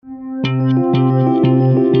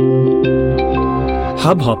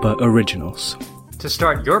Hubhopper Originals. To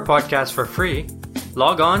start your podcast for free,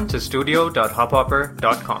 log on to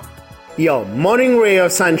studio.hubhopper.com. Your morning ray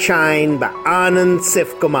of sunshine by Anand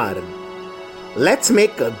Sivkumaran. Let's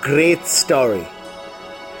make a great story.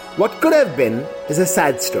 What could have been is a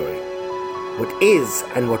sad story. What is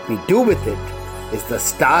and what we do with it is the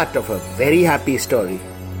start of a very happy story.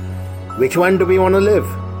 Which one do we want to live?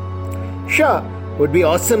 Sure, it would be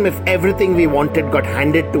awesome if everything we wanted got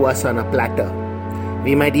handed to us on a platter.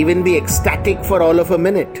 We might even be ecstatic for all of a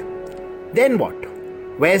minute. Then what?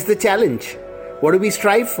 Where's the challenge? What do we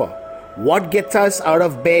strive for? What gets us out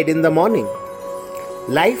of bed in the morning?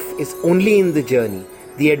 Life is only in the journey,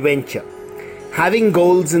 the adventure. Having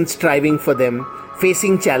goals and striving for them,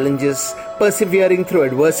 facing challenges, persevering through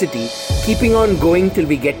adversity, keeping on going till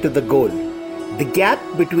we get to the goal. The gap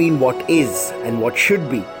between what is and what should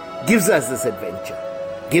be gives us this adventure,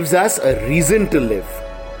 gives us a reason to live.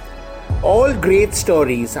 All great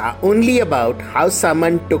stories are only about how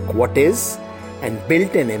someone took what is and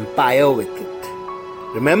built an empire with it.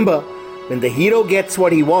 Remember, when the hero gets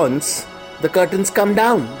what he wants, the curtains come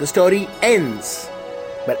down, the story ends.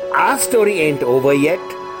 But our story ain't over yet.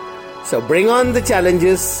 So bring on the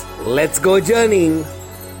challenges, let's go journeying.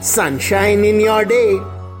 Sunshine in your day.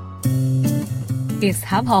 इस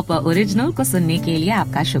hub hopper original को सुनने के लिए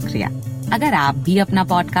आपका शुक्रिया। अगर आप भी अपना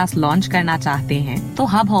पॉडकास्ट लॉन्च करना चाहते हैं तो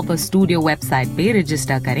हब हॉपर स्टूडियो वेबसाइट पे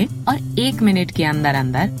रजिस्टर करें और 1 मिनट के अंदर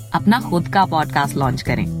अंदर अपना खुद का पॉडकास्ट लॉन्च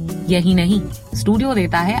करें। यही नहीं, स्टूडियो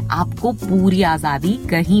देता है आपको पूरी आजादी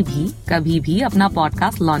कहीं भी कभी भी अपना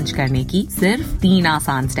पॉडकास्ट लॉन्च करने की, सिर्फ 3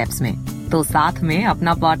 आसान स्टेप्स में। तो साथ में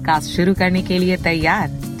अपना पॉडकास्ट शुरू करने के लिए तैयार?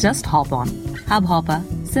 Just hop on hub hopper,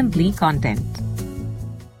 simply content.